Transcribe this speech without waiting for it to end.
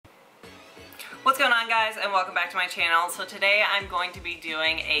What's going on, guys, and welcome back to my channel. So today I'm going to be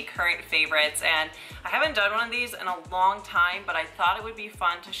doing a current favorites, and I haven't done one of these in a long time, but I thought it would be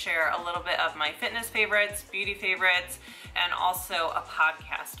fun to share a little bit of my fitness favorites, beauty favorites, and also a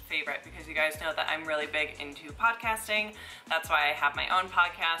podcast favorite, because you guys know that I'm really big into podcasting. That's why I have my own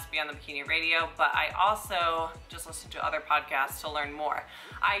podcast, Beyond the Bikini Radio, but I also just listen to other podcasts to learn more.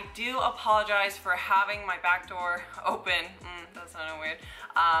 I do apologize for having my back door open. That sounded weird.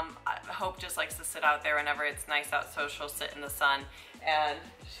 Hope just likes to sit out there whenever it's nice out, so she'll sit in the sun, and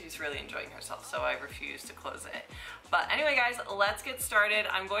she's really enjoying herself, so I refuse to close it. But anyway, guys, let's get started.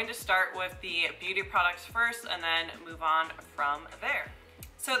 I'm going to start with the beauty products first and then move on from there.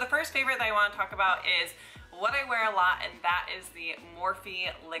 So the first favorite that I want to talk about is what I wear a lot, and that is the Morphe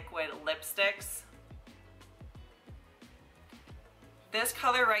liquid lipsticks. This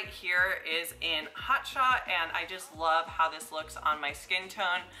color right here is in Hot Shot, and I just love how this looks on my skin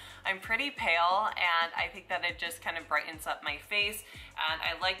tone. I'm pretty pale, and I think that it just kind of brightens up my face, and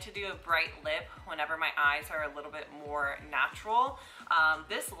I like to do a bright lip whenever my eyes are a little bit more natural.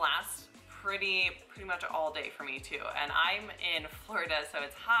 This lasts pretty much all day for me too, and I'm in Florida, so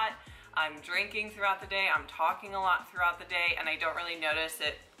it's hot. I'm drinking throughout the day, I'm talking a lot throughout the day, and I don't really notice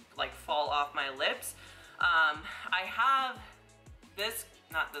it like fall off my lips. I have this,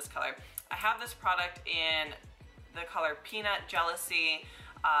 not this color, I have this product in the color Peanut, Jealousy,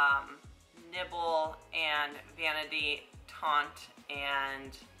 Nibble, and Vanity, Taunt,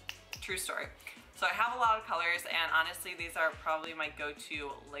 and True Story. So I have a lot of colors, and honestly these are probably my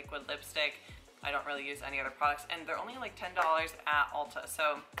go-to liquid lipstick. I don't really use any other products, and they're only like $10 at Ulta,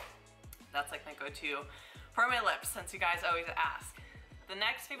 so that's like my go-to for my lips, since you guys always ask. The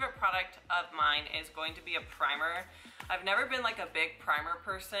next favorite product of mine is going to be a primer. I've never been like a big primer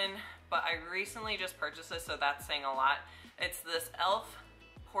person, but I recently just purchased this, so that's saying a lot. It's this e.l.f.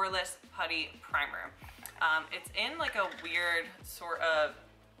 Poreless Putty Primer. It's in like a weird sort of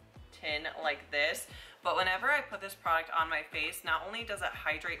tin like this, but whenever I put this product on my face, not only does it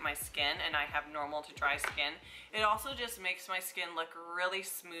hydrate my skin and I have normal to dry skin, it also just makes my skin look really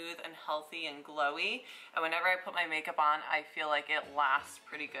smooth and healthy and glowy. And whenever I put my makeup on, I feel like it lasts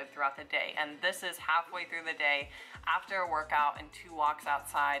pretty good throughout the day. And this is halfway through the day after a workout and 2 walks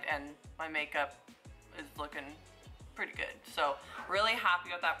outside, and my makeup is looking pretty good. So really happy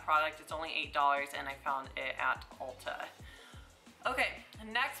with that product. It's only $8 and I found it at Ulta. Okay, the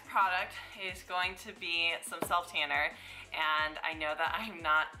next product is going to be some self tanner, and I know that I'm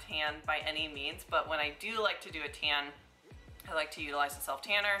not tan by any means, but when I do like to do a tan, I like to utilize the self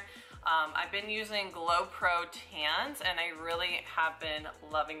tanner. I've been using Glow Pro Tans, and I really have been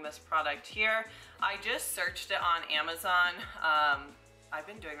loving this product here. I just searched it on Amazon. I've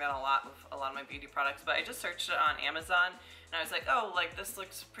been doing that a lot with a lot of my beauty products, but I just searched it on Amazon, and I was like, oh, like this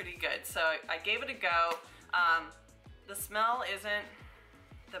looks pretty good. So I gave it a go. The smell isn't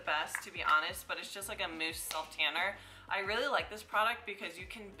the best, to be honest, but it's just like a mousse self tanner. I really like this product because you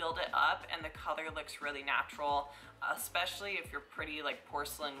can build it up and the color looks really natural, especially if you're pretty like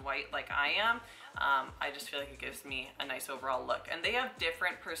porcelain white like I am. I just feel like it gives me a nice overall look. And they have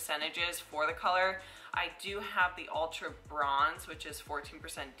different percentages for the color. I do have the Ultra Bronze, which is 14%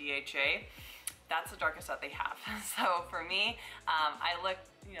 DHA. That's the darkest that they have. So for me, I look,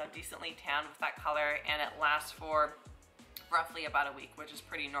 decently tan with that color, and it lasts for roughly about a week, which is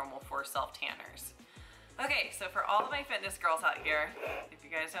pretty normal for self tanners. Okay, so for all of my fitness girls out here, if you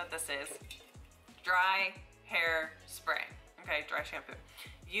guys know what this is, dry hair spray. Okay, dry shampoo.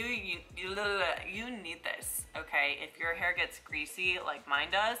 You need this, okay, if your hair gets greasy like mine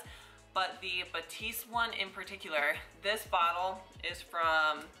does. But the Batiste one in particular, this bottle is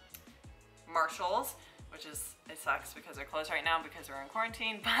from Marshalls, which is, it sucks because they're closed right now because we're in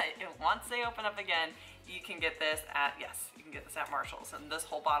quarantine, but once they open up again, you can get this at, you can get this at Marshalls. And this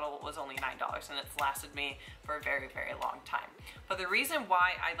whole bottle was only $9, and it's lasted me for a very long time. But the reason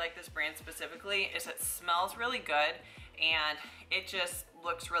why I like this brand specifically is it smells really good, and it just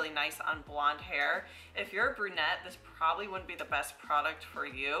looks really nice on blonde hair. If you're a brunette, this probably wouldn't be the best product for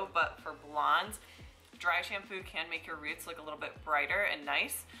you, but for blondes, dry shampoo can make your roots look a little bit brighter and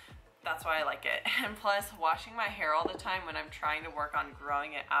nice. That's why I like it. And plus, washing my hair all the time when I'm trying to work on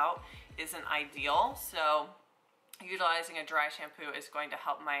growing it out isn't ideal. So utilizing a dry shampoo is going to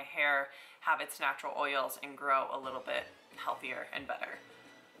help my hair have its natural oils and grow a little bit healthier and better.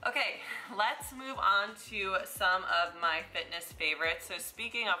 Okay, let's move on to some of my fitness favorites. So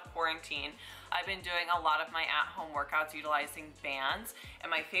speaking of quarantine, I've been doing a lot of my at-home workouts utilizing bands, and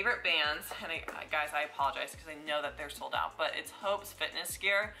my favorite bands, and guys, I apologize because I know that they're sold out, but it's Hope's fitness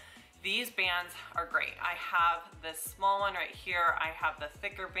gear. These bands are great. I have this small one right here. I have the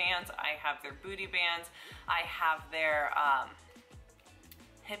thicker bands. I have their booty bands. I have their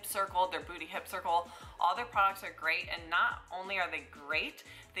hip circle, their booty hip circle. All their products are great, and not only are they great,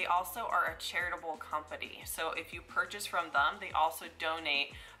 they also are a charitable company. So if you purchase from them, they also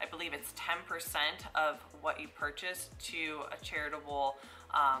donate, I believe it's 10% of what you purchase to a charitable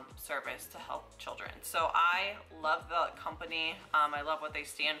service to help children. So I love the company. I love what they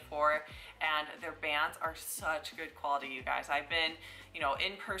stand for, and their bands are such good quality, you guys. I've been,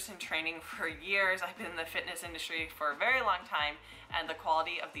 in-person training for years. I've been in the fitness industry for a very long time, and the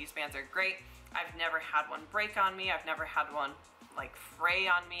quality of these bands are great. I've never had one break on me. I've never had one like fray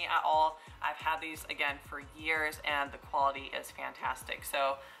on me at all. I've had these again for years, and the quality is fantastic.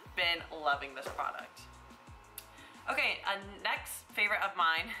 So been loving this product. Okay, a next favorite of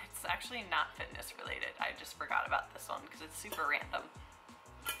mine, it's actually not fitness related. I just forgot about this one because it's super random.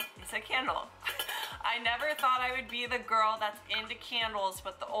 It's a candle. I never thought I would be the girl that's into candles,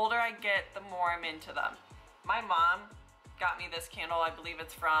 but the older I get, the more I'm into them. My mom got me this candle. I believe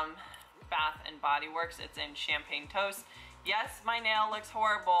it's from Bath and Body Works. It's in Champagne Toast. Yes, my nail looks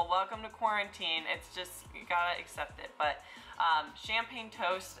horrible. Welcome to quarantine. It's just, you gotta accept it. But Champagne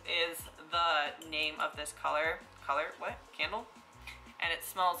Toast is the name of this candle? And it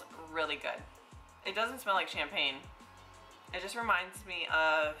smells really good. It doesn't smell like champagne. It just reminds me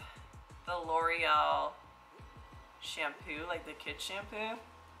of the L'Oreal shampoo, like the kids shampoo.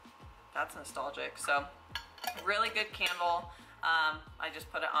 That's nostalgic. So really good candle. I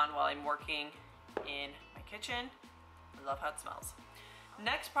just put it on while I'm working in my kitchen. I love how it smells.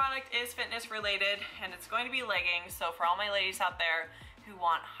 Next product is fitness related, and it's going to be leggings. So for all my ladies out there who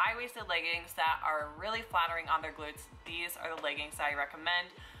want high-waisted leggings that are really flattering on their glutes, these are the leggings that I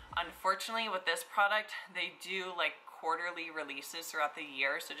recommend. Unfortunately, with this product, they do like quarterly releases throughout the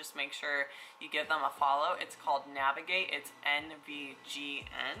year, so just make sure you give them a follow. It's called Navigate. It's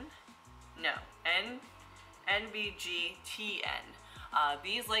NVGN. No, NVGTN.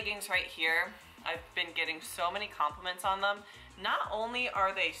 These leggings right here, I've been getting so many compliments on them. Not only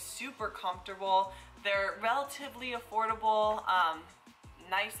are they super comfortable, they're relatively affordable,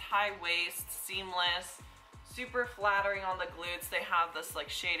 nice high waist, seamless, super flattering on the glutes. They have this like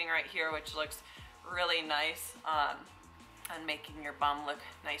shading right here, which looks really nice, and making your bum look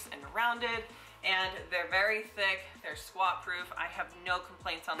nice and rounded. And they're very thick, they're squat proof. I have no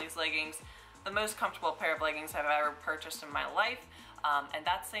complaints on these leggings. The most comfortable pair of leggings I've ever purchased in my life. And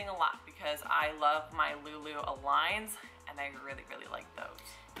that's saying a lot because I love my Lulu Aligns, and I really, really like those.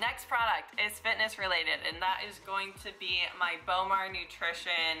 Next product is fitness related, and that is going to be my Bomar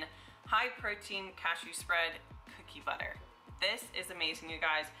Nutrition High Protein Cashew Spread Cookie Butter. This is amazing, you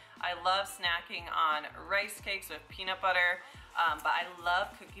guys. I love snacking on rice cakes with peanut butter, but I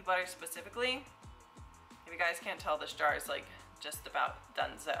love cookie butter specifically. If you guys can't tell, this jar is like just about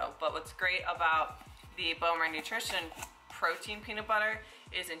donezo. But what's great about the Bomar Nutrition protein peanut butter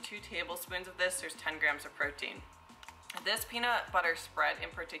is in 2 tablespoons of this, there's 10 grams of protein. This peanut butter spread in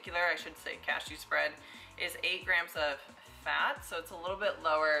particular, I should say cashew spread, is 8 grams of fat, so it's a little bit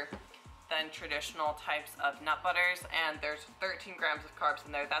lower than traditional types of nut butters, and there's 13 grams of carbs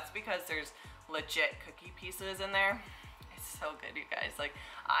in there. That's because there's legit cookie pieces in there. It's so good, you guys. Like,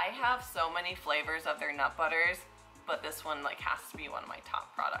 I have so many flavors of their nut butters, but this one like has to be one of my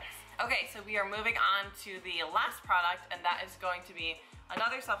top products. Okay, so we are moving on to the last product, and that is going to be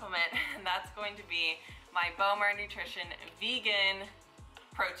another supplement, and that's going to be my Bomar Nutrition Vegan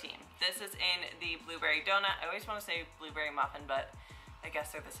Protein. This is in the blueberry donut. I always want to say blueberry muffin, but I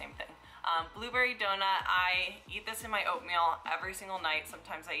guess they're the same thing. Blueberry donut, I eat this in my oatmeal every single night.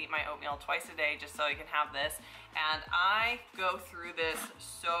 Sometimes I eat my oatmeal twice a day just so I can have this. And I go through this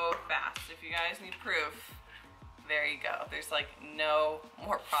so fast. If you guys need proof, there you go. There's like no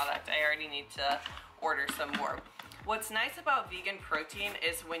more product. I already need to order some more. What's nice about vegan protein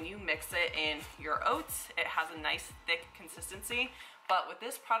is when you mix it in your oats, it has a nice thick consistency. But with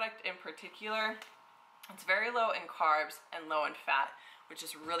this product in particular, it's very low in carbs and low in fat, which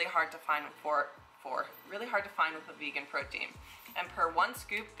is really hard to find really hard to find with a vegan protein. And per 1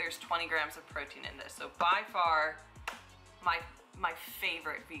 scoop, there's 20 grams of protein in this. So by far, my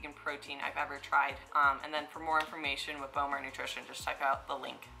favorite vegan protein I've ever tried. And then for more information with Bomar Nutrition, just check out the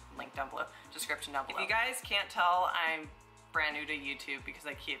link down below, description down below. If you guys can't tell, I'm brand new to YouTube because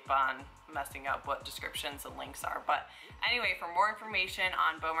I keep on messing up what descriptions and links are. But anyway, for more information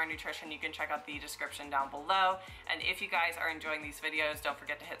on Bomar Nutrition, you can check out the description down below. And if you guys are enjoying these videos, don't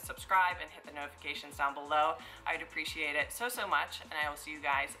forget to hit subscribe and hit the notifications down below. I'd appreciate it so much, and I will see you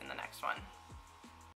guys in the next one.